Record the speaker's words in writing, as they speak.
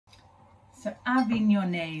So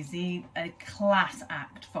Avignonesi, a class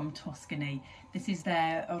act from Tuscany. This is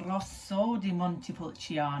their Rosso di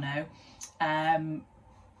Montepulciano, and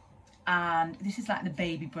this is like the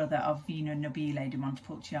baby brother of Vino Nobile di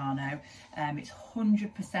Montepulciano. It's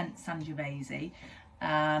 100% Sangiovese,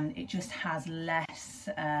 and it just has less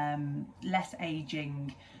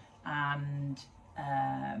aging and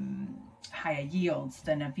higher yields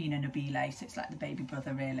than a Vino Nobile, so it's like the baby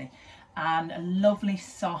brother really. And a lovely,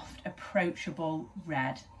 soft, approachable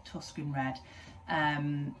red, Tuscan red.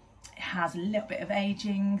 It has a little bit of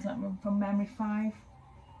aging, from memory, 5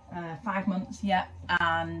 months, yeah,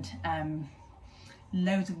 and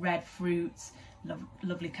loads of red fruits,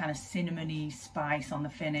 lovely kind of cinnamony spice on the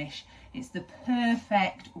finish. It's the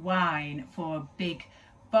perfect wine for a big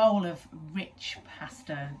bowl of rich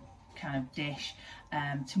pasta kind of dish,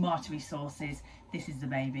 tomatoey sauces. This is the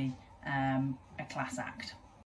baby, a class act.